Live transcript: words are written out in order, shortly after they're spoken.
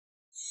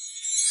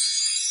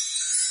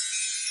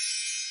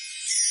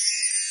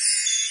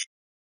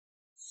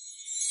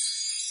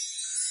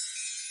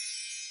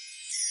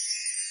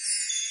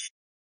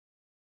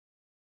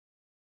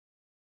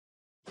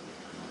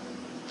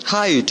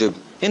Hi YouTube,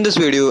 in this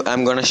video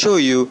I'm gonna show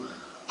you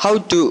how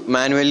to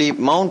manually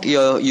mount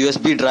your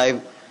USB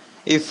drive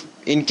if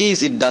in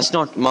case it does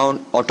not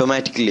mount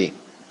automatically.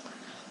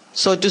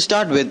 So to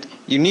start with,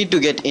 you need to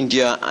get into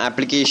your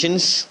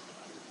applications,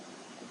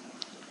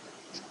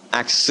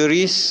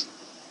 accessories,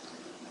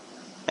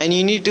 and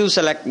you need to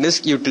select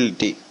disk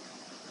utility.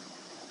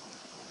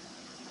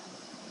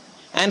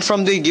 And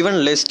from the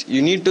given list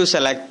you need to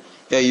select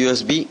your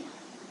USB.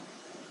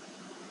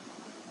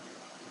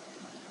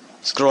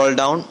 Scroll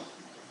down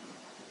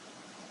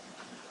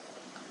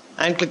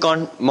and click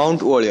on mount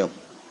volume.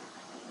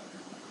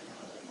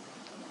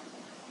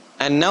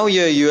 And now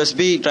your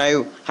USB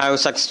drive have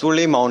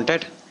successfully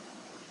mounted.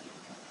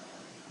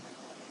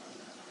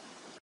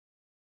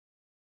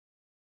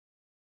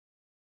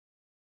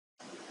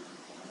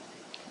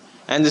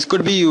 And this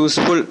could be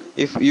useful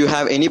if you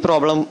have any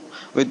problem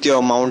with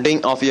your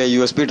mounting of your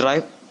USB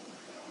drive.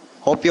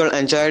 Hope you all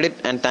enjoyed it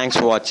and thanks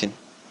for watching.